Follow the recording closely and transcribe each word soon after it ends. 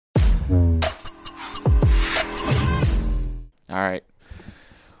All right.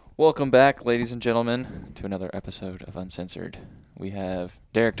 Welcome back, ladies and gentlemen, to another episode of Uncensored. We have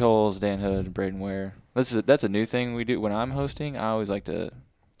Derek Tolles, Dan Hood, Braden Ware. That's a new thing we do when I'm hosting. I always like to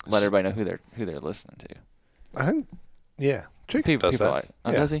let everybody know who they're listening to. I think, yeah, Jacob does that.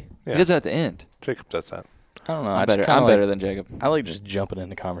 Does he? Yeah. He does it at the end. Jacob does that. I don't know. I'm better than Jacob. I like just jumping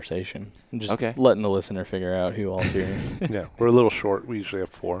into conversation and just Okay. letting the listener figure out who all's here. Yeah, we're a little short. We usually have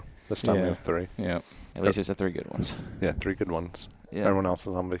 4. This time we have 3. Yeah. At least it's the 3 good ones. Yeah, 3 good ones. Yeah. Everyone else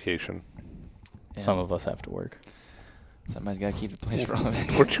is on vacation. Yeah. Some of us have to work. Somebody's got to keep the place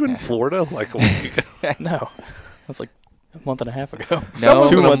rolling. Weren't you in Florida like a week ago? No. That's like a month and a half ago. That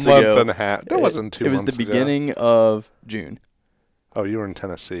wasn't 2 months a month ago. and a half. That wasn't 2 months ago. It was the beginning of June. Oh, you were in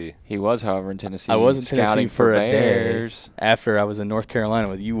Tennessee. He was, however, in Tennessee. I was in Tennessee scouting for a bears. day after I was in North Carolina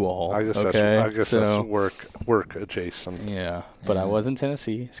with you all. I guess okay? that's work adjacent. Yeah, but I was in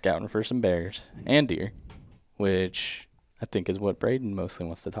Tennessee scouting for some bears and deer, which I think is what Braden mostly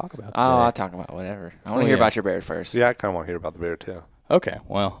wants to talk about today. Oh, I'll talk about whatever. I want to hear about your bear first. Yeah, I kind of want to hear about the bear, too. Okay,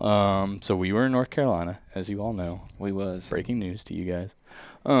 well, so we were in North Carolina, as you all know. We was. Breaking news to you guys.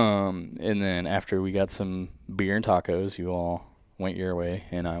 And then after we got some beer and tacos, you all went your way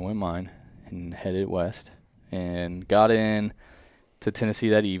and I went mine and headed west and got in to Tennessee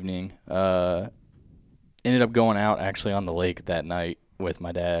that evening. Ended up going out actually on the lake that night with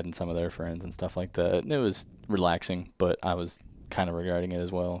my dad and some of their friends and stuff like that. And it was relaxing, but I was kind of regretting it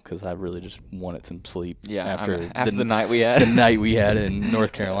as well because I really just wanted some sleep. Yeah, after the night we had. The night we had in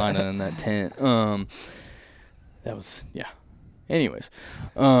North Carolina in that tent. That was, yeah. Anyways.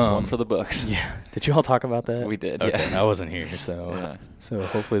 One for the books. Yeah. Did you all talk about that? We did, okay, yeah. I wasn't here, so Yeah. So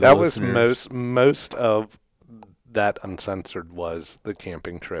hopefully that was most of that Uncensored was the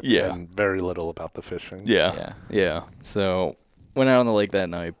camping trip. Yeah. And very little about the fishing. Yeah. So went out on the lake that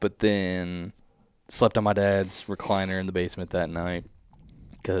night, but then slept on my dad's recliner in the basement that night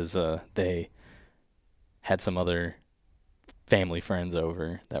because they had some other family friends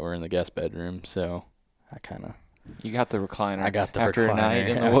over that were in the guest bedroom, so I kind of... You got the recliner. I got the after recliner. a night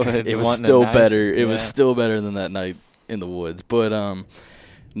in the woods. It was still better. It was still better than that night in the woods. But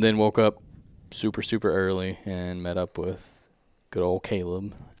then woke up super, super early and met up with good old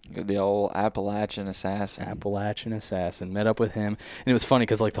Caleb. The old Appalachian assassin. Met up with him. And it was funny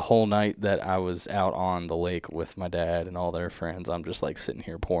because, like, the whole night that I was out on the lake with my dad and all their friends, I'm just, like, sitting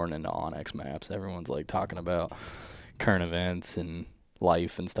here pouring into Onyx maps. Everyone's, like, talking about current events and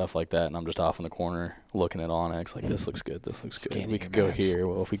life and stuff like that, and I'm just off in the corner looking at Onyx like, this looks good, we could go here,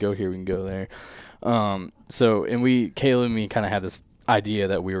 well, if we go here we can go there. Caleb and me kind of had this idea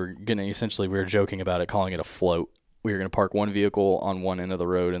that we were joking about it, calling it a float. We were going to park one vehicle on one end of the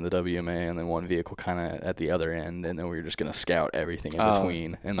road in the WMA and then one vehicle kind of at the other end, and then we were just going to scout everything in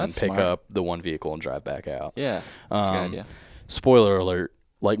between and then pick up the one vehicle and drive back out. Yeah, that's a good idea. Spoiler alert,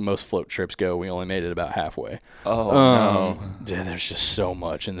 like most float trips go, we only made it about halfway. Oh, no. Yeah, there's just so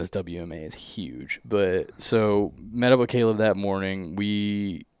much, and this WMA is huge. But so met up with Caleb that morning.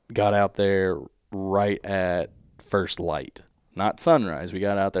 We got out there right at first light. Not sunrise. We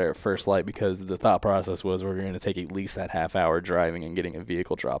got out there at first light because the thought process was we're going to take at least that half hour driving and getting a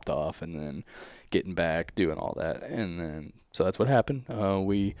vehicle dropped off and then getting back, doing all that. And then, so that's what happened.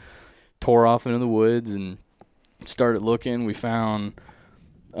 We tore off into the woods and started looking. We found...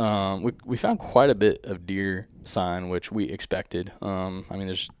 we found quite a bit of deer sign, which we expected.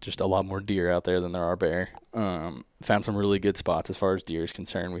 There's just a lot more deer out there than there are bear. Found some really good spots as far as deer is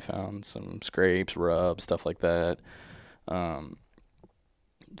concerned. We found some scrapes, rubs, stuff like that.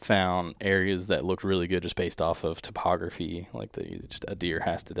 Found areas that looked really good just based off of topography, like just a deer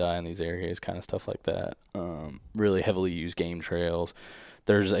has to die in these areas, kind of stuff like that. Really heavily used game trails.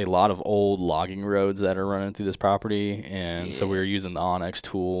 There's a lot of old logging roads that are running through this property, and so we were using the Onyx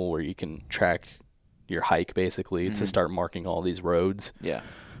tool where you can track your hike basically to start marking all these roads. Yeah.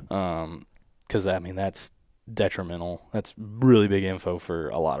 Because, that's detrimental. That's really big info for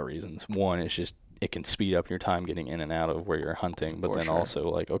a lot of reasons. One, it's just it can speed up your time getting in and out of where you're hunting, but then also,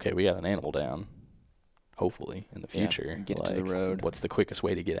 like, okay, we got an animal down, hopefully, in the future. Get to the road. What's the quickest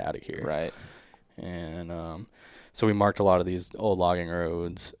way to get out of here? Right. And so we marked a lot of these old logging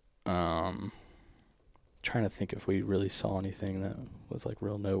roads. Trying to think if we really saw anything that was like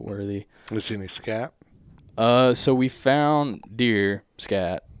real noteworthy. Did you see any scat? So we found deer,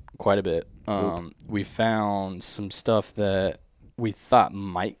 scat, quite a bit. We found some stuff that we thought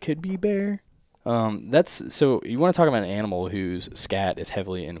could be bear. So you want to talk about an animal whose scat is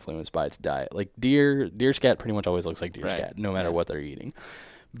heavily influenced by its diet. Like deer scat pretty much always looks like deer scat, no matter what they're eating.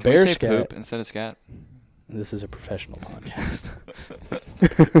 Can Bear we say scat poop instead of scat? This is a professional podcast.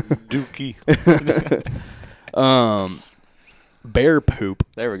 Dookie. bear poop.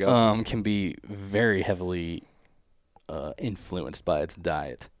 There we go. Can be very heavily influenced by its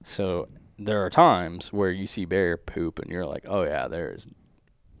diet. So there are times where you see bear poop and you're like, oh yeah, there is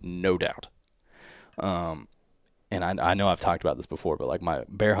no doubt. And I know I've talked about this before, but like my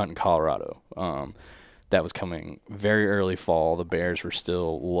bear hunt in Colorado, that was coming very early fall. The bears were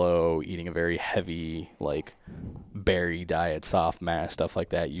still low, eating a very heavy, like, berry diet, soft mass, stuff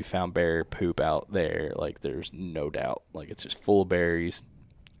like that. You found bear poop out there, like, there's no doubt. Like, it's just full of berries.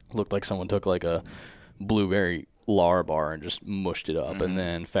 Looked like someone took, like, a blueberry Lar bar and just mushed it up. And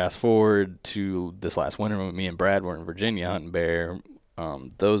then fast forward to this last winter when me and Brad were in Virginia hunting bear.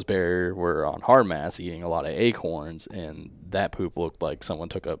 Those bear were on hard mass eating a lot of acorns, and that poop looked like someone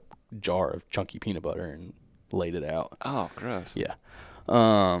took a jar of chunky peanut butter and laid it out. Oh, gross. Yeah.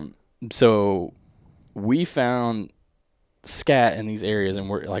 So we found scat in these areas, and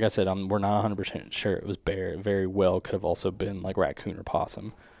we're, like I said, we're not 100% sure it was bear. It very well could have also been like raccoon or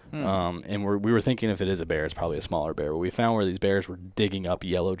possum. And we were thinking if it is a bear, it's probably a smaller bear. But we found where these bears were digging up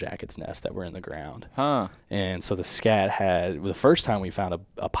yellow jackets' nests that were in the ground. Huh. And so the scat had, the first time we found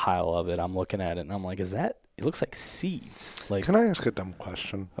a pile of it, I'm looking at it and I'm like, it looks like seeds. Like, Can I ask a dumb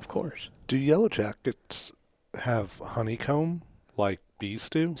question? Of course. Do yellow jackets have honeycomb like bees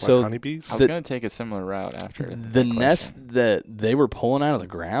do? So like honeybees? I was going to take a similar route after the nest that they were pulling out of the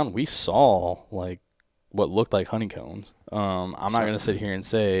ground, we saw like what looked like honeycombs. I'm not going to sit here and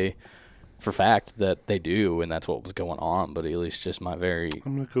say for fact that they do, and that's what was going on, but at least just my very...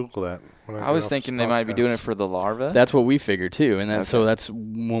 I'm going to Google that. I was thinking they might be doing it for the larva. That's what we figured too, and Okay. so that's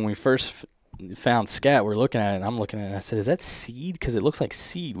when we first found scat, we're looking at it, and I'm looking at it, and I said, is that seed? Because it looks like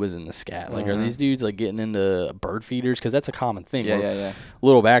seed was in the scat. Like, are these dudes like getting into bird feeders? Because that's a common thing. Yeah.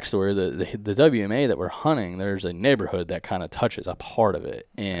 Little backstory, the WMA that we're hunting, there's a neighborhood that kind of touches a part of it,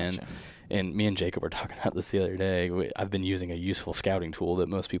 and... Gotcha. And me and Jacob were talking about this the other day. I've been using a useful scouting tool that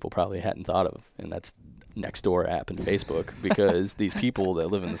most people probably hadn't thought of, and that's Nextdoor app and Facebook, because these people that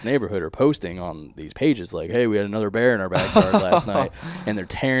live in this neighborhood are posting on these pages like, hey, we had another bear in our backyard last night, and they're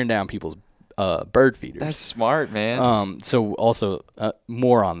tearing down people's bird feeders. That's smart, man. So also,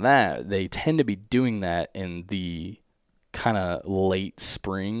 more on that, they tend to be doing that in the kind of late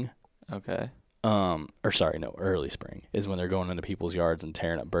spring. Okay. Early spring is when they're going into people's yards and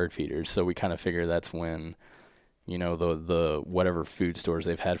tearing up bird feeders. So we kind of figure that's when, the whatever food stores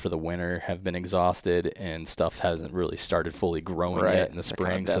they've had for the winter have been exhausted and stuff hasn't really started fully growing yet in the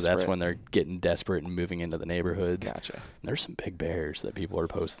spring. So that's when they're getting desperate and moving into the neighborhoods. Gotcha. And there's some big bears that people are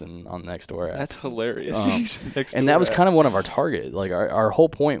posting on Nextdoor app. That's hilarious. And that was kind of one of our target. Like our whole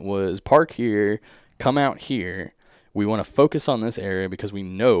point was park here, come out here. We want to focus on this area because we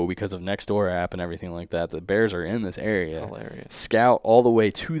know, because of Nextdoor app and everything like that, the bears are in this area. Hilarious. Scout all the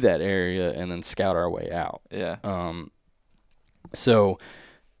way to that area and then scout our way out. Yeah. So,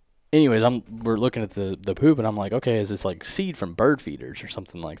 anyways, we're looking at the poop and I'm like, okay, is this like seed from bird feeders or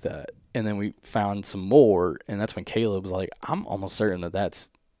something like that? And then we found some more, and that's when Caleb was like, I'm almost certain that that's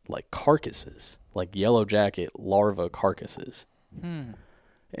like carcasses, like yellow jacket larva carcasses.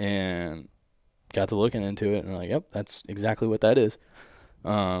 And got to looking into it, and we're like, yep, that's exactly what that is.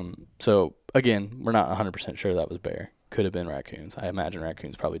 So, again, we're not 100% sure that was bear. Could have been raccoons. I imagine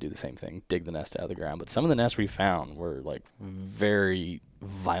raccoons probably do the same thing, dig the nest out of the ground. But some of the nests we found were, like, very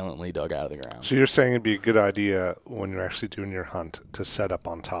violently dug out of the ground. So you're saying it'd be a good idea when you're actually doing your hunt to set up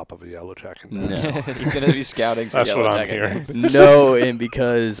on top of a yellow jacket nest? No. He's going to be scouting for That's yellow what I'm jacket. hearing. No, and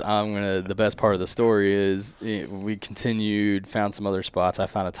because the best part of the story is we continued, found some other spots. I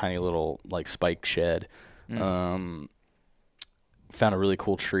found a tiny little, like, spike shed. Found a really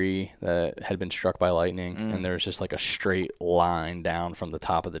cool tree that had been struck by lightning, and there was just like a straight line down from the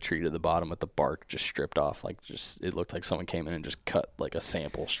top of the tree to the bottom with the bark just stripped off. Like, just it looked like someone came in and just cut like a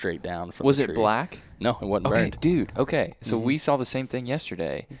sample straight down from Was the it tree. black? No, it wasn't Okay, burned. dude. Okay. So we saw the same thing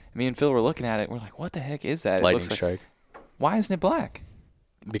yesterday. Me and Phil were looking at it. We're like, what the heck is that? Lightning it looks like, strike. Why isn't it black?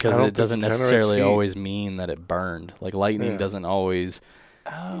 Because I don't it doesn't think it generates necessarily heat. always mean that it burned. Like, lightning doesn't always...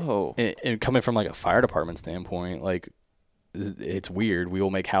 Oh. And coming from like a fire department standpoint, like, it's weird. We will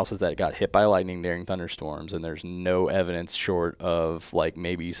make houses that got hit by lightning during thunderstorms, and there's no evidence short of like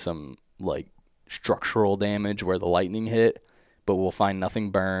maybe some like structural damage where the lightning hit, but we'll find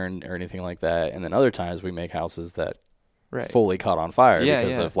nothing burned or anything like that. And then other times we make houses that fully caught on fire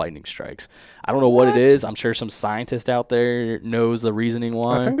because of lightning strikes. I don't know what it is. I'm sure some scientist out there knows the reasoning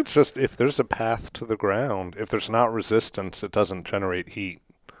why. I think it's just if there's a path to the ground, if there's not resistance, it doesn't generate heat.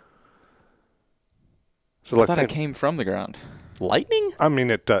 So I thought it came from the ground. Lightning? I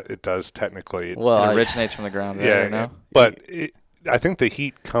mean, it does technically. It originates from the ground. Yeah, right now. but I think the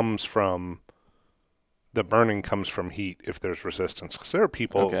heat comes from the burning comes from heat if there's resistance. Because there are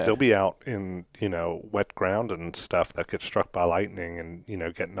people, Okay. they'll be out in, wet ground and stuff that get struck by lightning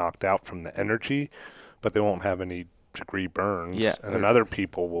and, get knocked out from the energy, but they won't have any degree burns. Yeah. And then other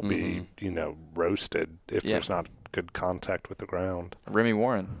people will be, Mm-hmm. roasted if Yeah. there's not good contact with the ground. Remy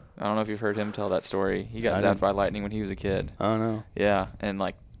Warren. I don't know if you've heard him tell that story. He got I zapped didn't. by lightning when he was a kid. I don't know. Yeah, and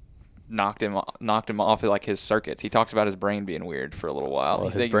like knocked him off of like his circuits. He talks about his brain being weird for a little while. Well,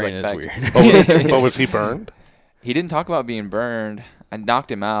 He his thinks, brain like, is back- weird. But was he burned? He didn't talk about being burned. I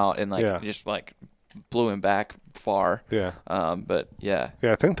knocked him out and Yeah. just like blew him back far. Yeah. But yeah.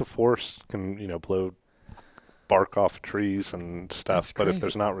 Yeah, I think the force can, blow bark off trees and stuff, That's but if crazy.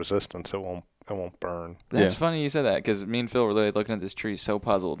 there's not resistance, it won't burn. That's Yeah. funny you said that because me and Phil were really looking at this tree so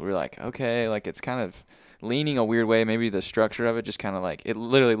puzzled. We were like, okay, like it's kind of leaning a weird way. Maybe the structure of it just kind of like, it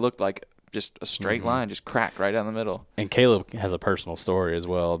literally looked like just a straight line, just cracked right down the middle. And Caleb has a personal story as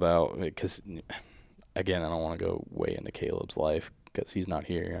well about it because, again, I don't want to go way into Caleb's life because he's not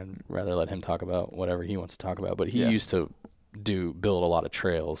here. I'd rather let him talk about whatever he wants to talk about. But he used to build a lot of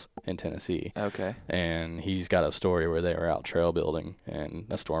trails in Tennessee. Okay. And he's got a story where they were out trail building and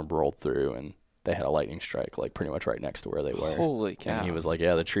a storm rolled through and they had a lightning strike like pretty much right next to where they were. Holy cow. And he was like,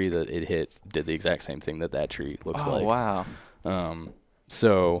 yeah, the tree that it hit did the exact same thing that tree looks like. Oh, wow.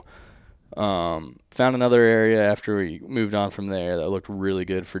 Found another area after we moved on from there that looked really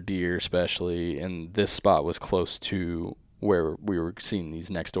good for deer especially, and this spot was close to where we were seeing these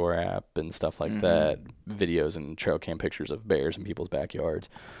Nextdoor app and stuff like that, videos and trail cam pictures of bears in people's backyards.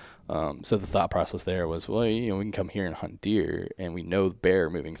 So the thought process there was, well, we can come here and hunt deer, and we know the bear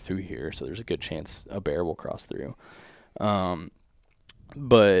moving through here, so there's a good chance a bear will cross through.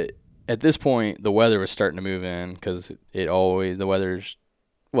 But at this point, the weather was starting to move in because the weather's,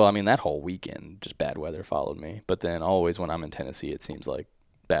 well, I mean, that whole weekend, just bad weather followed me. But then always when I'm in Tennessee, it seems like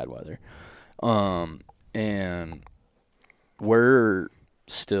bad weather. And we're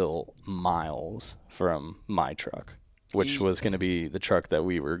still miles from my truck, which was going to be the truck that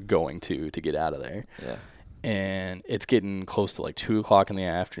we were going to get out of there. Yeah. And it's getting close to like 2 o'clock in the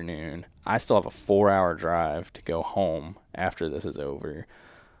afternoon. I still have a 4-hour drive to go home after this is over.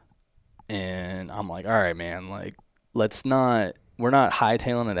 And I'm like, all right, man, like, we're not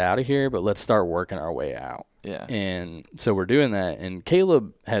hightailing it out of here, but let's start working our way out. Yeah. And so we're doing that. And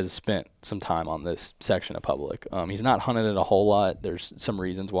Caleb has spent some time on this section of public. He's not hunted it a whole lot. There's some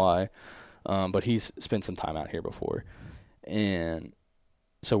reasons why. But he's spent some time out here before. And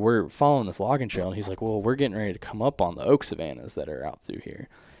so we're following this logging trail, and he's like, well, we're getting ready to come up on the oak savannas that are out through here.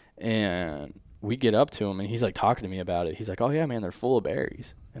 And we get up to him, and he's like talking to me about it. He's like, oh, yeah, man, they're full of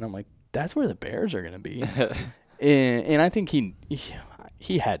berries. And I'm like, that's where the bears are going to be. and I think he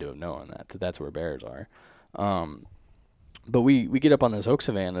had to have known that that's where bears are. But we get up on those oak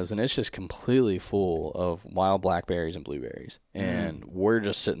savannas, and it's just completely full of wild blackberries and blueberries. And we're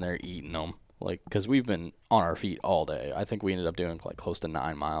just sitting there eating them. Like, because we've been on our feet all day. I think we ended up doing like close to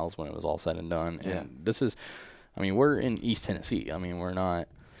 9 miles when it was all said and done. Yeah. And this is, I mean, we're in East Tennessee. I mean, we're not,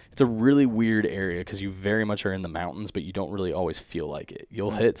 it's a really weird area because you very much are in the mountains, but you don't really always feel like it. You'll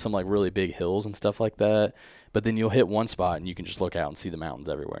hit some like really big hills and stuff like that, but then you'll hit one spot and you can just look out and see the mountains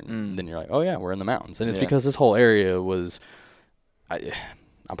everywhere. And then you're like, oh yeah, we're in the mountains. And it's because this whole area was,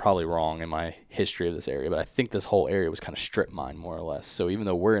 I'm probably wrong in my history of this area, but I think this whole area was kind of strip mined more or less. So even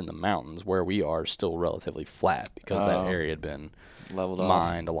though we're in the mountains, where we are still relatively flat because that area had been leveled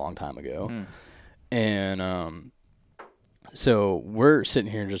mined a long time ago. And so we're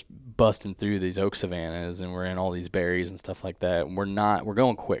sitting here just busting through these oak savannas, and we're in all these berries and stuff like that. And we're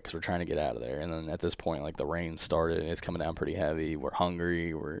going quick because we're trying to get out of there. And then at this point, like the rain started, and it's coming down pretty heavy. We're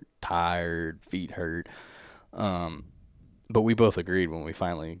hungry, we're tired, feet hurt. But we both agreed when we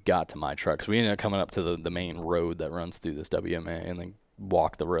finally got to my truck, because we ended up coming up to the main road that runs through this WMA and then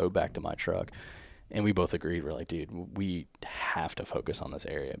walked the road back to my truck. And we both agreed, we're like, dude, we have to focus on this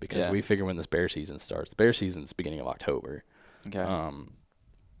area because we figure when this bear season starts, the bear season's beginning of October. Okay.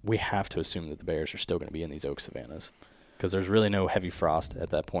 We have to assume that the bears are still going to be in these oak savannas because there's really no heavy frost at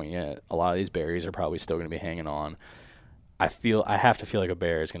that point yet. A lot of these berries are probably still going to be hanging on. I have to feel like a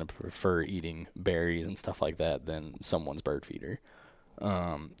bear is going to prefer eating berries and stuff like that than someone's bird feeder.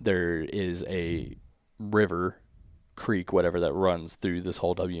 There is a river, creek, whatever, that runs through this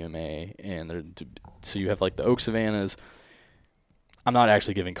whole WMA, and so you have like the oak savannas. I'm not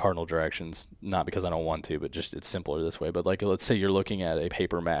actually giving cardinal directions, not because I don't want to, but just it's simpler this way. But like, let's say you're looking at a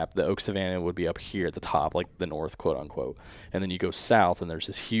paper map. The oak savanna would be up here at the top, like the north, quote unquote. And then you go south, and there's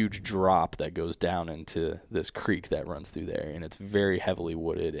this huge drop that goes down into this creek that runs through there. And it's very heavily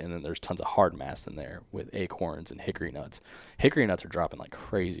wooded. And then there's tons of hard mass in there with acorns and hickory nuts. Hickory nuts are dropping like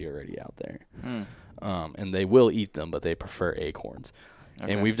crazy already out there. And they will eat them, but they prefer acorns.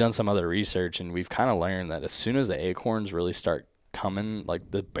 Okay. And we've done some other research, and we've kind of learned that as soon as the acorns really start coming,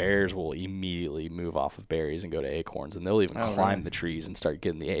 like the bears will immediately move off of berries and go to acorns, and they'll even climb the trees and start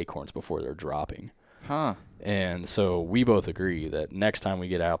getting the acorns before they're dropping. And so we both agree that next time we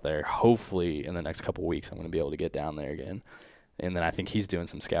get out there, hopefully in the next couple weeks, I'm going to be able to get down there again. And then I think he's doing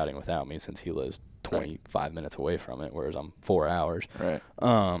some scouting without me since he lives 25 minutes away from it, whereas I'm 4 hours.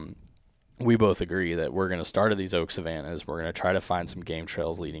 We both agree that we're going to start at these oak savannas. We're going to try to find some game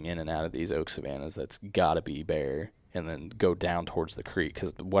trails leading in and out of these oak savannas that's got to be bear, and then go down towards the creek.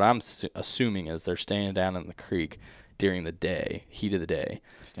 Because what I'm assuming is they're staying down in the creek during the day, heat of the day.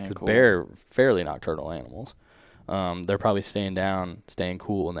 Because cool. Bear are fairly nocturnal animals. They're probably staying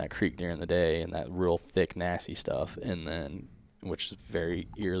cool in that creek during the day, and that real thick, nasty stuff, and then, which is very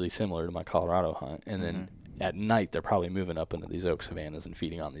eerily similar to my Colorado hunt. And then at night, they're probably moving up into these oak savannas and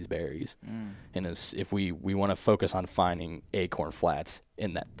feeding on these berries. And if we want to focus on finding acorn flats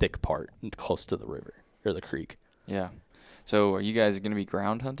in that thick part close to the river or the creek. Yeah. So are you guys going to be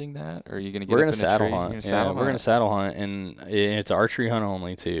ground hunting that, or are you going to get We're up going to in saddle a tree? hunt. Yeah, we're going to saddle hunt, and it's archery hunt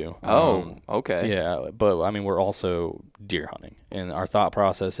only too. Okay. Yeah, but I mean we're also deer hunting, and our thought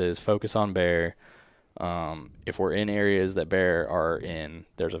process is focus on bear. If we're in areas that bear are in,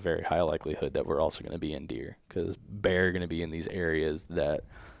 there's a very high likelihood that we're also going to be in deer, because bear are going to be in these areas that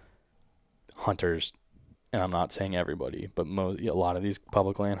hunters, and I'm not saying everybody, but a lot of these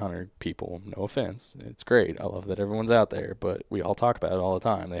public land hunter people, no offense, it's great. I love that everyone's out there, but we all talk about it all the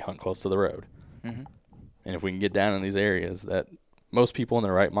time. They hunt close to the road. And if we can get down in these areas that most people in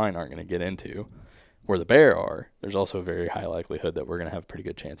their right mind aren't going to get into, where the bear are, there's also a very high likelihood that we're going to have a pretty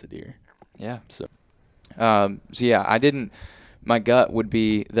good chance of deer. Yeah. So yeah, my gut would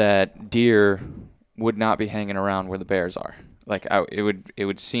be that deer would not be hanging around where the bears are. Like it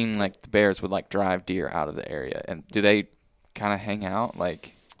would seem like the bears would like drive deer out of the area. And do they kind of hang out?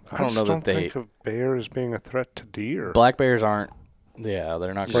 Like I don't think of bear as being a threat to deer. Black bears aren't. Yeah,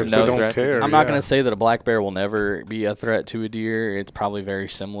 they're not. They don't care. I'm not going to say that a black bear will never be a threat to a deer. It's probably very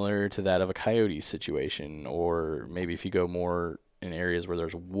similar to that of a coyote situation, or maybe if you go more in areas where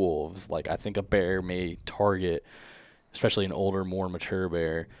there's wolves. Like I think a bear may target, especially an older, more mature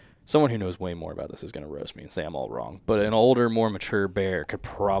bear. Someone who knows way more about this is going to roast me and say I'm all wrong. But an older, more mature bear could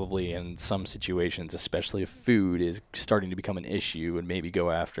probably, in some situations, especially if food is starting to become an issue, and maybe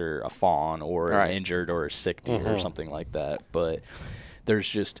go after a fawn or an injured or a sick deer or something like that. But there's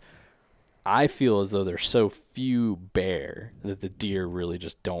just, I feel as though there's so few bear that the deer really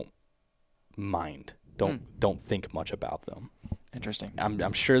just don't mind, don't think much about them. Interesting.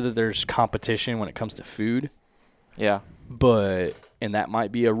 I'm sure that there's competition when it comes to food. Yeah. And that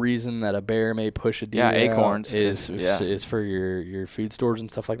might be a reason that a bear may push a deer. Yeah, acorns is for your food stores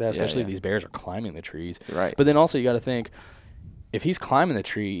and stuff like that. Especially if these bears are climbing the trees. Right. But then also you got to think, if he's climbing the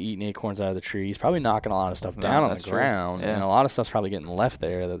tree, eating acorns out of the tree, he's probably knocking a lot of stuff down on the ground, and a lot of stuff's probably getting left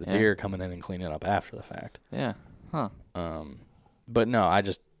there that the deer are coming in and cleaning up after the fact. Yeah. Huh. But no, I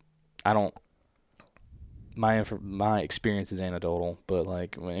don't. My experience is anecdotal, but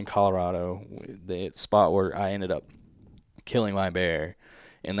like in Colorado, the spot where I ended up killing my bear,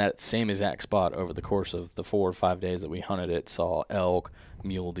 in that same exact spot over the course of the 4 or 5 days that we hunted it, saw elk,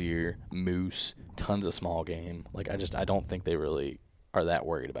 mule deer, moose, tons of small game. Like I don't think they really are that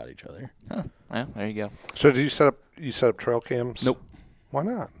worried about each other. Huh. Well, there you go. So did you set up trail cams? Nope. Why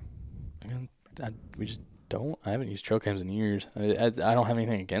not? We just don't. I haven't used trail cams in years. I don't have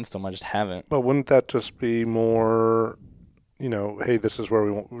anything against them. I just haven't. But wouldn't that just be more, hey, this is where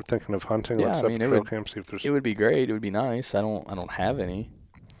we're thinking of hunting. Yeah, Let's set up trail cams. See if there's. It would be great. It would be nice. I don't have any.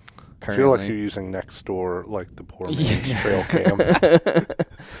 Currently. I feel like you're using Nextdoor like the poor man's trail cam.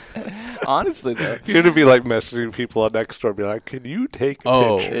 Honestly, though, you're gonna be like messaging people on Nextdoor, be like, "Can you take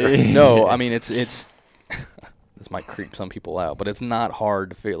a picture?" No, I mean it's. This might creep some people out, but it's not hard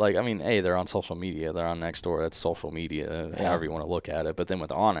to figure. Like, I mean, they're on social media. They're on Nextdoor. That's social media, however you want to look at it. But then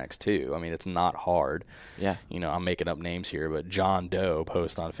with Onyx, too, I mean, it's not hard. Yeah. I'm making up names here, but John Doe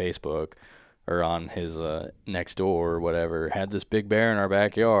posts on Facebook or on his Nextdoor or whatever, had this big bear in our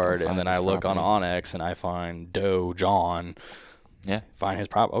backyard, and then I look on Onyx and I find Doe John. Yeah. Find his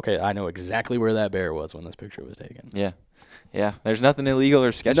property. Okay, I know exactly where that bear was when this picture was taken. Yeah. Yeah, there's nothing illegal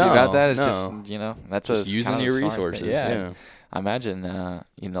or sketchy about that. It's just, that's just using kind of your a smart resources. thing. Yeah. I imagine,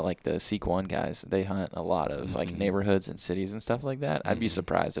 like the Seek One guys, they hunt a lot of like neighborhoods and cities and stuff like that. I'd be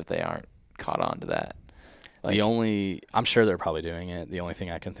surprised if they aren't caught on to that. Like, I'm sure they're probably doing it. The only thing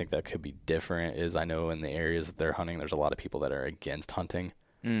I can think that could be different is I know in the areas that they're hunting, there's a lot of people that are against hunting.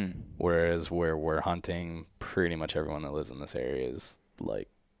 Whereas where we're hunting, pretty much everyone that lives in this area is like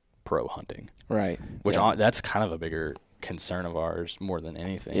pro hunting. Right. Which that's kind of a bigger concern of ours more than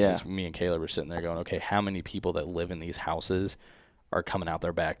anything. Yeah. Me and Kayla were sitting there going, okay, how many people that live in these houses are coming out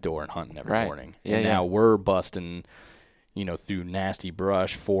their back door and hunting every morning? Yeah, and now we're busting, through nasty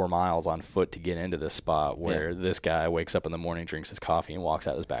brush 4 miles on foot to get into this spot where this guy wakes up in the morning, drinks his coffee, and walks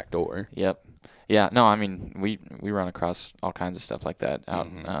out his back door. Yep. Yeah. No, I mean, we run across all kinds of stuff like that out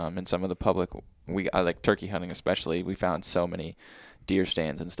in some of the public. I like turkey hunting especially. We found so many deer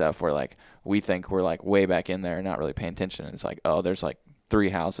stands and stuff where like we think we're like way back in there and not really paying attention. And it's like, oh, there's like 3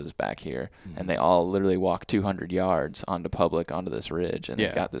 houses back here, and they all literally walk 200 yards onto this ridge, and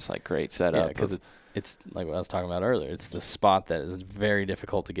they've got this like great setup. Yeah, because it's like what I was talking about earlier. It's the spot that is very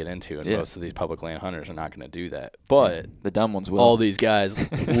difficult to get into, and most of these public land hunters are not going to do that. But the dumb ones will. All these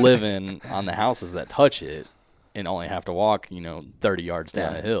guys living on the houses that touch it and only have to walk, 30 yards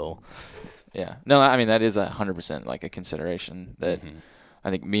down a hill. Yeah. No, I mean, that is 100% like a consideration that I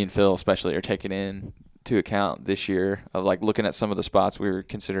think me and Phil especially are taking into account this year of like looking at some of the spots we were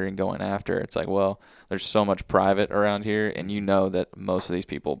considering going after. It's like, well, there's so much private around here, and that most of these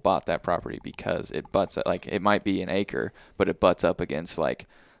people bought that property because it butts like it might be an acre, but it butts up against like,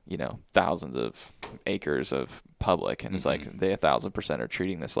 thousands of acres of public, and it's like they 1,000% are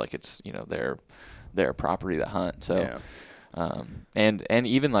treating this like it's, their property to hunt. So and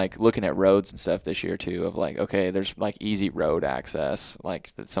even like looking at roads and stuff this year too, of like, okay, there's like easy road access,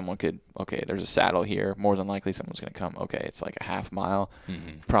 like that someone could, okay, there's a saddle here, more than likely someone's going to come. Okay, it's like a half mile,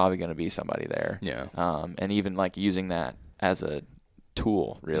 probably going to be somebody there. Yeah. And even like using that as a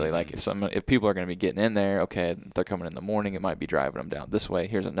tool, really, like if people are going to be getting in there, okay, they're coming in the morning, it might be driving them down this way.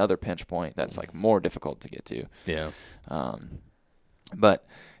 Here's another pinch point that's like more difficult to get to. Yeah. But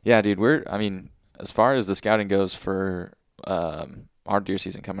yeah, dude, as far as the scouting goes for our deer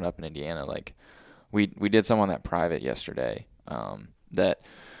season coming up in Indiana, like we did some on that private yesterday, that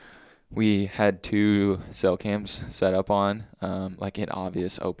we had 2 cell cams set up on, like in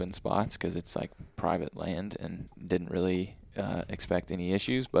obvious open spots, because it's like private land, and didn't really expect any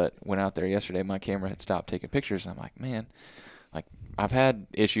issues. But went out there yesterday, my camera had stopped taking pictures, and I'm like, man, like I've had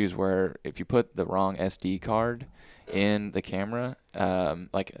issues where if you put the wrong SD card in the camera,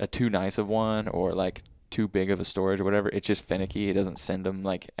 like a too nice of one, or like too big of a storage or whatever, it's just finicky. It doesn't send them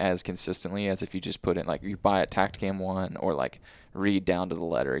like as consistently as if you just put in, like, you buy a Tactacam one, or like read down to the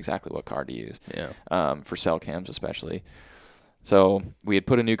letter exactly what card to use. Yeah. For cell cams especially. So we had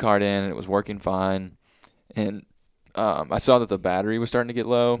put a new card in, and it was working fine, and I saw that the battery was starting to get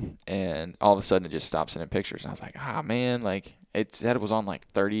low, and all of a sudden it just stopped sending pictures, and I was like, man, like it said it was on like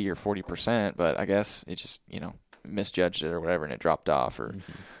 30 or 40%, but I guess it just misjudged it or whatever, and it dropped off, or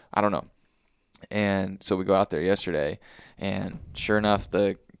I don't know. And so we go out there yesterday, and sure enough,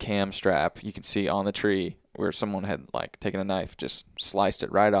 the cam strap, you can see on the tree where someone had like taken a knife, just sliced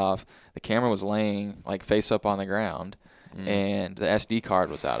it right off. The camera was laying like face up on the ground, and the SD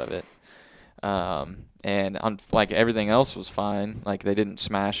card was out of it. And like everything else was fine. Like they didn't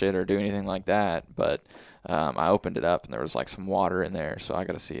smash it or do anything like that. But I opened it up, and there was like some water in there, so I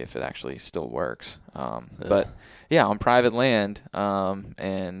got to see if it actually still works. But yeah, on private land,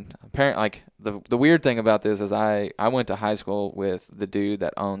 and apparently, like the weird thing about this is I went to high school with the dude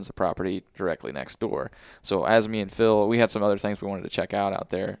that owns the property directly next door. So as me and Phil, we had some other things we wanted to check out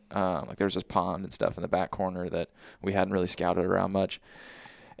there. Like there's this pond and stuff in the back corner that we hadn't really scouted around much,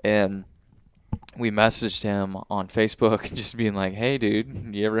 and we messaged him on Facebook, just being like, hey,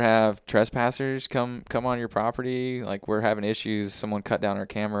 dude, you ever have trespassers come on your property? Like, we're having issues. Someone cut down our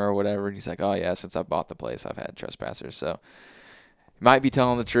camera or whatever. And he's like, oh, yeah, since I bought the place, I've had trespassers. So it might be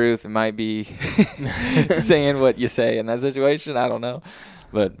telling the truth. It might be saying what you say in that situation. I don't know.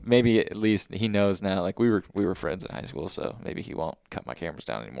 But maybe at least he knows now. Like, we were friends in high school, so maybe he won't cut my cameras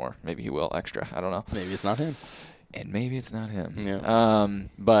down anymore. Maybe he will extra. I don't know. Maybe it's not him. And maybe it's not him. Yeah.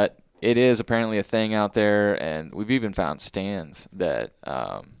 But it is apparently a thing out there, and we've even found stands that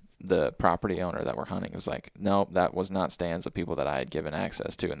the property owner that we're hunting was like, no, that was not stands of people that I had given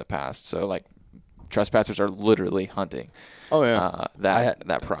access to in the past. So, like, trespassers are literally hunting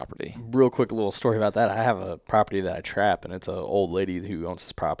that property. Real quick little story about that. I have a property that I trap, and it's an old lady who owns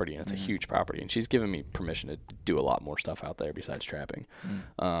this property, and it's a huge property, and she's given me permission to do a lot more stuff out there besides trapping.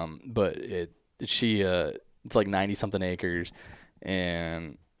 But she It's like 90-something acres.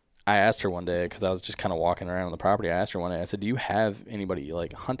 And I asked her one day, because I was just kind of walking around on the property. I asked her one day, I said, do you have anybody,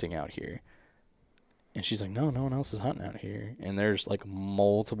 like, hunting out here? And she's like, no one else is hunting out here. And there's, like,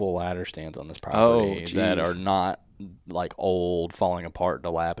 multiple ladder stands on this property that are not, like, old, falling apart,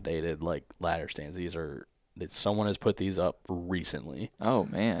 dilapidated, like, ladder stands. These are, that someone has put these up recently. Oh,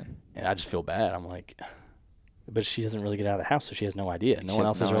 man. And I just feel bad. I'm like, but she doesn't really get out of the house, so she has no idea. No one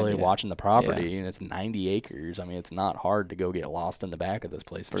else is really watching the property, and it's 90 acres. I mean, it's not hard to go get lost in the back of this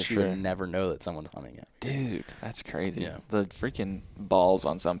place. For she sure. would never know that someone's hunting it. Dude, that's crazy. Yeah. The freaking balls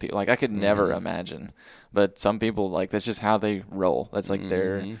on some people. Like, I could never imagine. But some people, like, that's just how they roll. That's, like,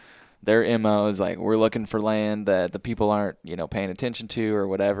 their MO is, like, we're looking for land that the people aren't, you know, paying attention to or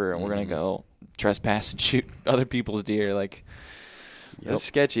whatever, and we're going to go trespass and shoot other people's deer. Like, that's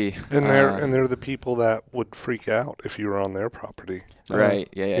sketchy. And they're the people that would freak out if you were on their property. Right.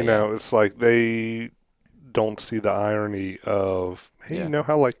 Yeah. You know, it's like they don't see the irony of, hey, you know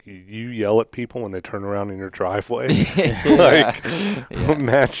how, like, you yell at people when they turn around in your driveway? Like,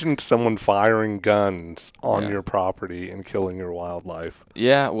 imagine someone firing guns on your property and killing your wildlife.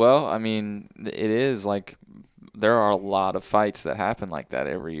 Yeah, well, I mean, it is, like, there are a lot of fights that happen like that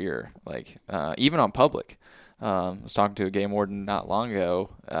every year. Like, even on public. I was talking to a game warden not long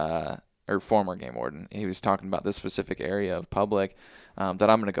ago, or former game warden. He was talking about this specific area of public that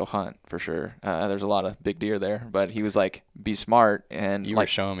I'm going to go hunt for sure. There's a lot of big deer there, but he was like, be smart. And you like, were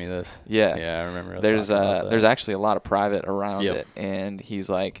showing me this. Yeah. Yeah, I remember. There's actually a lot of private around it. And he's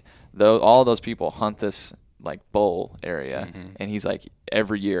like, all those people hunt this like bull area. And he's like,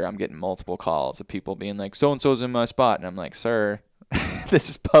 every year I'm getting multiple calls of people being like, so-and-so's in my spot. And I'm like, sir, this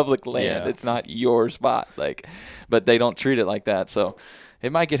is public land. Yeah, it's not your spot. Like, but they don't treat it like that. So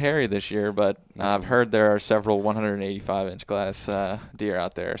it might get hairy this year, but I've heard there are several 185-inch glass deer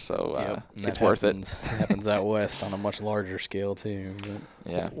out there. So it's worth it. It happens out west on a much larger scale too.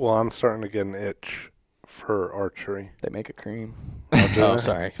 But yeah. Well, I'm starting to get an itch for archery. they make a cream. Oh,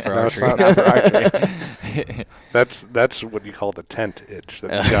 Sorry. For No, it's archery. not for archery. That's what you call the tent itch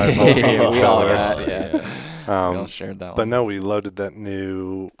that you guys all have each other. We all shared that one. But no, we loaded that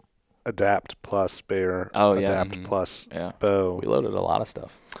new Adapt Plus Bear, Adapt Plus bow. We loaded a lot of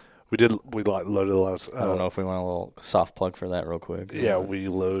stuff. We loaded a lot of I don't know if we want a little soft plug for that real quick. Yeah, we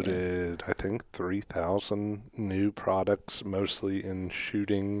loaded, I think, 3,000 new products, mostly in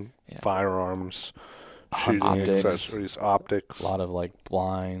shooting, firearms, shooting accessories, optics. A lot of, like,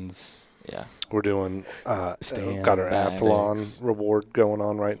 blinds. Yeah. We're doing, Stand, got our bags. Athlon reward going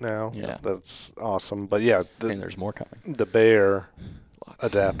on right now. Yeah. That's awesome. But yeah, And there's more coming. the Bear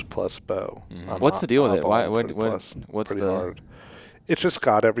Adapt Plus bow. What's the deal with it? Why? What's pretty the? hard. It's just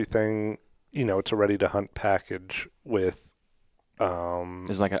got everything. You know, it's a ready to hunt package with.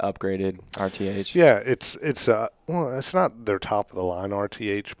 It's like an upgraded RTH. Yeah, it's it's not their top of the line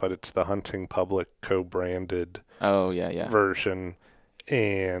RTH, but it's the Hunting Public co-branded. Version,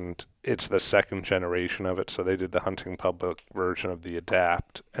 and it's the second generation of it. So they did the Hunting Public version of the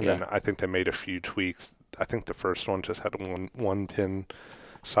Adapt, and then I think they made a few tweaks. I think the first one just had one pin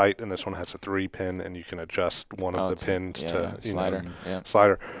sight, and this one has a 3-pin, and you can adjust one of the pins to slider.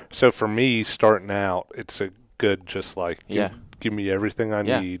 Slider. So for me, starting out, it's a good just like give me everything I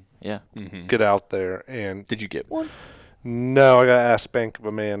need. Yeah. Get out there. And did you get one? No, I got to ask Bank of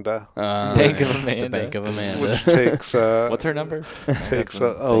Amanda. Bank of Amanda. The Bank of Amanda. Which takes what's her number? Takes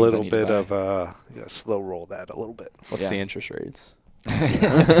a little bit of slow roll that a little bit. What's the interest rates?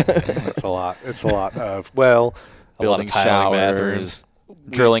 It's a lot. It's a lot of building showers,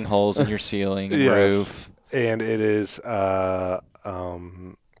 drilling holes in your ceiling and roof. And it is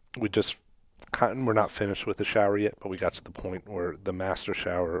we're not finished with the shower yet, but we got to the point where the master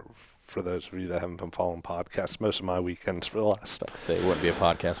shower, for those of you that haven't been following podcasts, most of my weekends for the last it wouldn't be a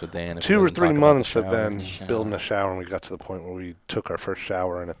podcast with Dan if 2 or 3 months have been building a shower, and we got to the point where we took our first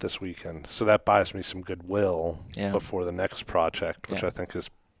shower in it this weekend. So that buys me some goodwill before the next project, which I think is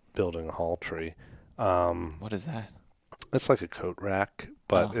building a hall tree. What is that? It's like a coat rack,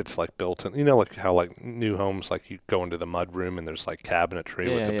 but it's like built in. You know, like how like new homes, like you go into the mud room and there's like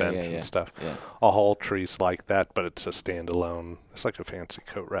cabinetry with the bench and stuff. Yeah. A hall tree's like that, but it's a standalone. It's like a fancy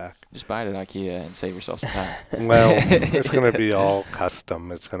coat rack. Just buy it at IKEA and save yourself some time. Well, it's going to be all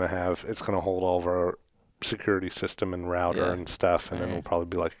custom. It's going to hold all of our security system and router and stuff, and then we'll probably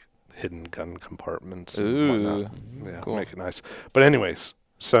be like hidden gun compartments and whatnot. Yeah, cool. Make it nice. But anyways,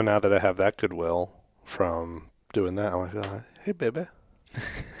 so now that I have that goodwill from doing that, I'm like, hey, baby,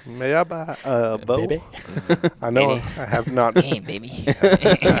 may I buy a bow? Baby? I know I have not. Hey, baby.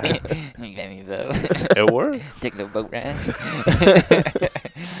 It worked. Take the boat ride.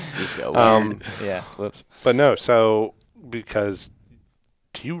 Just got Yeah. Whoops. But no, so because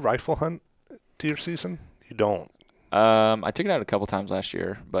do you rifle hunt deer season? You don't. I took it out a couple times last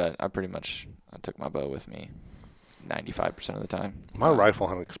year, but I took my bow with me 95% of the time. My rifle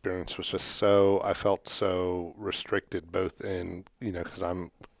hunt experience was just I felt so restricted, both in, because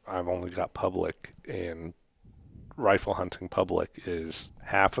I've only got public, and rifle hunting public is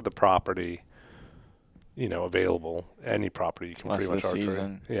half of the property, available. Any property you can less pretty much archery.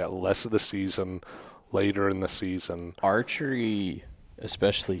 Season. Yeah, less of the season, later in the season. Archery,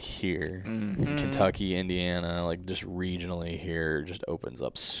 especially here in Kentucky, Indiana, like just regionally here, just opens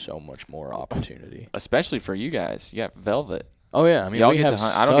up so much more opportunity. Especially for you guys. You got velvet. Oh, yeah. I mean, I don't get to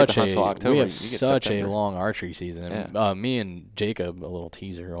hunt till October. We have such a long archery season. Yeah. Me and Jacob, a little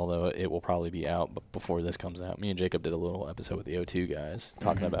teaser, although it will probably be out before this comes out. Me and Jacob did a little episode with the O2 guys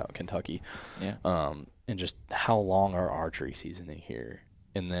talking about Kentucky. Yeah. And just how long our archery season in here.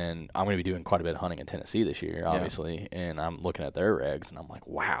 And then I'm going to be doing quite a bit of hunting in Tennessee this year, obviously. Yeah. And I'm looking at their regs, and I'm like,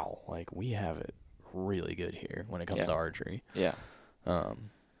 wow, like we have it really good here when it comes to archery. Yeah.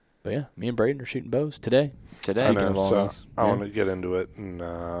 But yeah, me and Braden are shooting bows today. I know, I want to get into it, and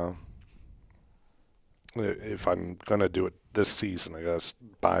if I'm gonna do it this season, I gotta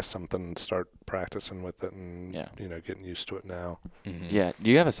buy something and start practicing with it, and getting used to it now. Mm-hmm. Yeah. Do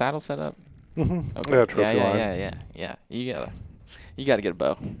you have a saddle set up? Mm-hmm. Okay. Yeah, trophy line. Yeah. You gotta get a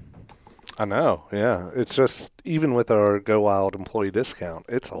bow. I know. Yeah, it's just even with our Go Wild employee discount,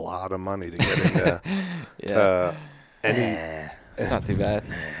 it's a lot of money to get into. It's not too bad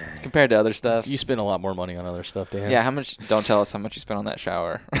compared to other stuff. You spend a lot more money on other stuff, Dan. Yeah, how much? Don't tell us how much you spent on that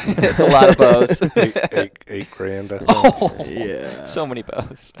shower. It's a lot of bows. $8,000, I think. Yeah, so many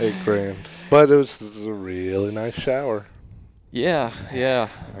bows. $8,000, but it was a really nice shower. Yeah.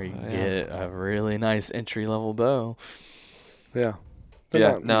 Or you can get a really nice entry level bow. Yeah.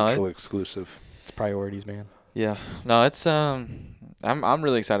 They're not mutually exclusive. It's priorities, man. Yeah. No, it's I'm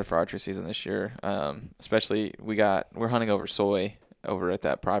really excited for archery season this year. Especially we're hunting over soy over at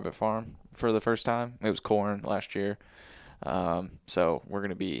that private farm for the first time. It was corn last year. So we're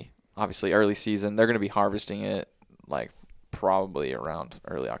gonna be obviously early season. They're gonna be harvesting it like probably around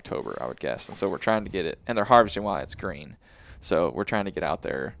early October, I would guess. And so we're trying to get it, and they're harvesting while it's green. So we're trying to get out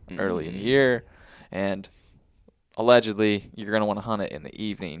there early in the year, and allegedly you're gonna want to hunt it in the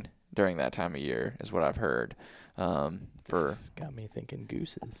evening during that time of year, is what I've heard. This got me thinking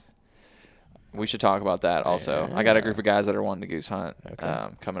gooses. We should talk about that also. Yeah. I got a group of guys that are wanting to goose hunt okay.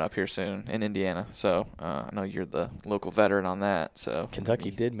 Coming up here soon in Indiana. So I know you're the local veteran on that. So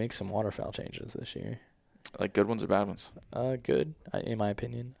Kentucky did make some waterfowl changes this year. Like good ones or bad ones? Good, in my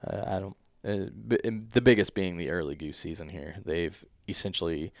opinion. I don't. The biggest being the early goose season here. They've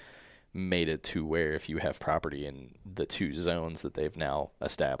essentially made it to where if you have property in the two zones that they've now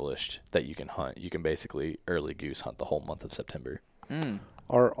established that you can hunt, you can basically early goose hunt the whole month of September.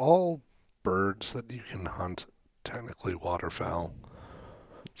 Are all birds that you can hunt technically waterfowl?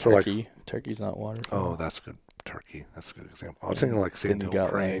 Turkey. Turkey's not waterfowl. Oh, that's good. Turkey. That's a good example. I was thinking like sandhill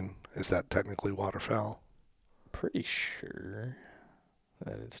crane. Is that technically waterfowl? Pretty sure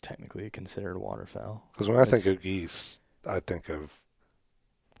that it's technically considered waterfowl. Because when I think of geese, I think of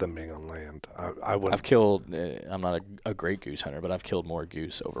them being on land. I've killed. I'm not a great goose hunter, but I've killed more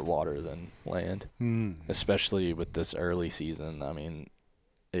goose over water than land. Especially with this early season. I mean,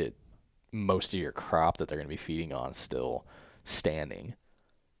 most of your crop that they're going to be feeding on is still standing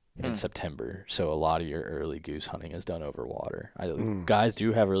in September. So a lot of your early goose hunting is done over water. Guys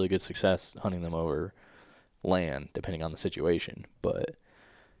do have really good success hunting them over land, depending on the situation,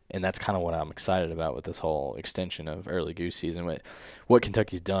 and that's kind of what I'm excited about with this whole extension of early goose season. What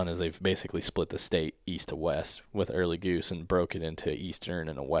Kentucky's done is they've basically split the state east to west with early goose and broke it into eastern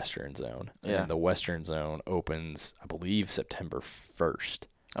and a western zone. Yeah. And the western zone opens, I believe, September 1st.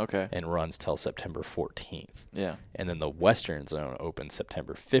 Okay. And runs till September 14th. Yeah. And then the western zone opens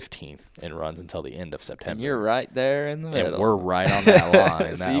September 15th and runs until the end of September. And you're right there in the middle. And we're right on that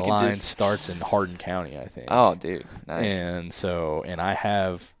line. So that line starts in Hardin County, I think. Oh, dude. Nice. And I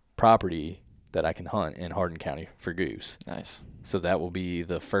have property that I can hunt in Hardin County for goose. Nice. So that will be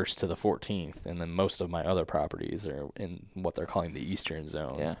the 1st to the 14th, and then most of my other properties are in what they're calling the eastern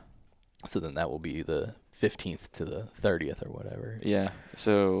zone. Yeah. So then that will be the 15th to the 30th or whatever. Yeah.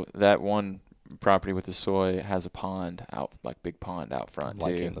 So that one property with the soy has a pond out, like big pond out front too.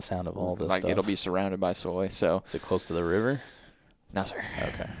 Liking the sound of all this like stuff. It'll be surrounded by soy. So is it close to the river? No, sir.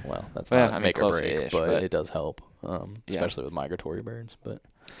 Okay. Well, that's not a make or break, but it does help, especially with migratory birds. But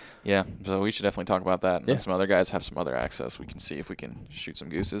yeah, so we should definitely talk about that. And some other guys have some other access. We can see if we can shoot some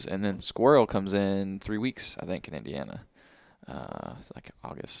gooses. And then squirrel comes in 3 weeks, I think, in Indiana. It's like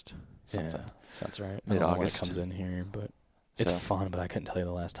August something. Yeah, sounds right. Mid-August. I don't know when it comes in here, but it's fun, but I couldn't tell you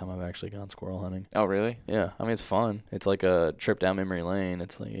the last time I've actually gone squirrel hunting. Oh, really? Yeah. I mean, it's fun. It's like a trip down memory lane.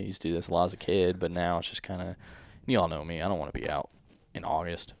 It's like I used to do this a lot as a kid, but now it's just kind of, you all know me. I don't want to be out in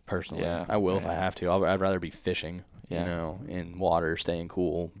August, personally. Yeah. I will if I have to. I'd rather be fishing, in water, staying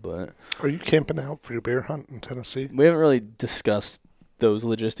cool. But are you camping out for your bear hunt in Tennessee? We haven't really discussed those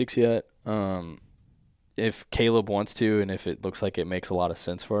logistics yet. If Caleb wants to, and if it looks like it makes a lot of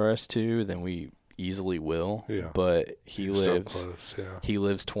sense for us to, then we easily will. Yeah. But he lives so close, yeah. He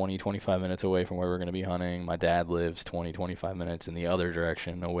lives 20, 25 minutes away from where we're going to be hunting. My dad lives 20, 25 minutes in the other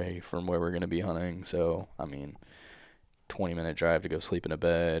direction away from where we're going to be hunting. So, I mean, 20-minute drive to go sleep in a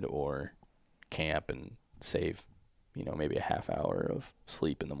bed or camp and save, maybe a half hour of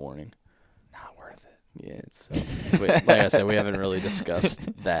sleep in the morning. Not worth it. Yeah, it's like I said, we haven't really discussed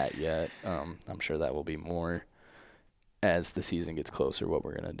that yet. I'm sure that will be more as the season gets closer, what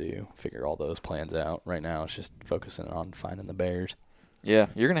we're going to do, figure all those plans out. Right now, it's just focusing on finding the bears. Yeah,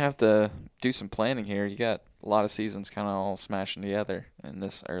 you're going to have to do some planning here. You got a lot of seasons kind of all smashing together in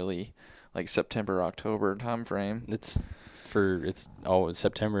this early, like September, October time frame.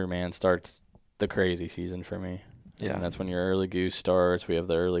 September, man, starts the crazy season for me. Yeah. And that's when your early goose starts. We have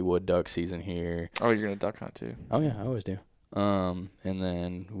the early wood duck season here. Oh, you're going to duck hunt too? Oh, yeah, I always do. And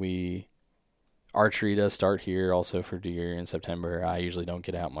then archery does start here also for deer in September. I usually don't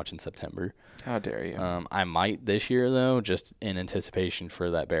get out much in September. How dare you? I might this year, though, just in anticipation for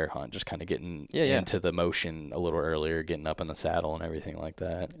that bear hunt, just kind of getting into the motion a little earlier, getting up in the saddle and everything like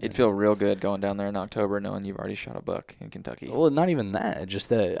that. It'd feel real good going down there in October knowing you've already shot a buck in Kentucky. Well, not even that. Just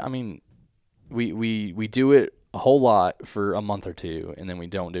that, I mean, we do it a whole lot for a month or two, and then we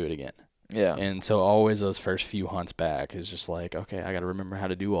don't do it again. Yeah. And so always those first few hunts back is just like, okay, I got to remember how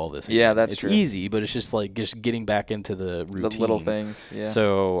to do all this again. Yeah, that's true. It's easy, but it's just like getting back into the routine. The little things, yeah.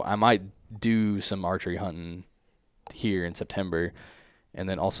 So I might do some archery hunting here in September, and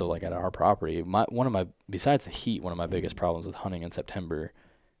then also like at our property. Besides the heat, one of my biggest problems with hunting in September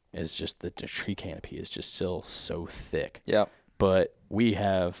is just the tree canopy is just still so thick. Yeah. But we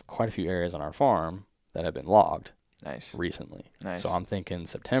have quite a few areas on our farm that have been logged. Nice. Recently. Nice. So I'm thinking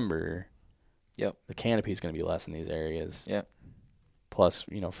September. Yep. The canopy is going to be less in these areas. Yep. Plus,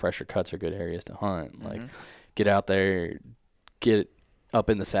 fresher cuts are good areas to hunt. Mm-hmm. Like, get out there, get up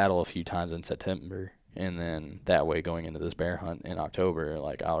in the saddle a few times in September, and then that way going into this bear hunt in October,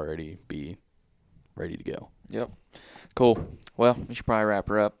 like, I'll already be ready to go. Yep. Cool. Well, we should probably wrap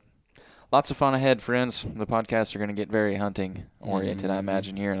her up. Lots of fun ahead, friends. The podcasts are going to get very hunting-oriented, I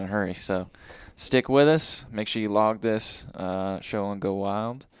imagine, here in a hurry. So stick with us. Make sure you log this show on Go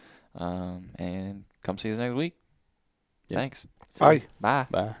Wild. And come see us next week. Yeah. Thanks. Bye. Bye.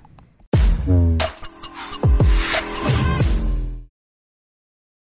 Bye.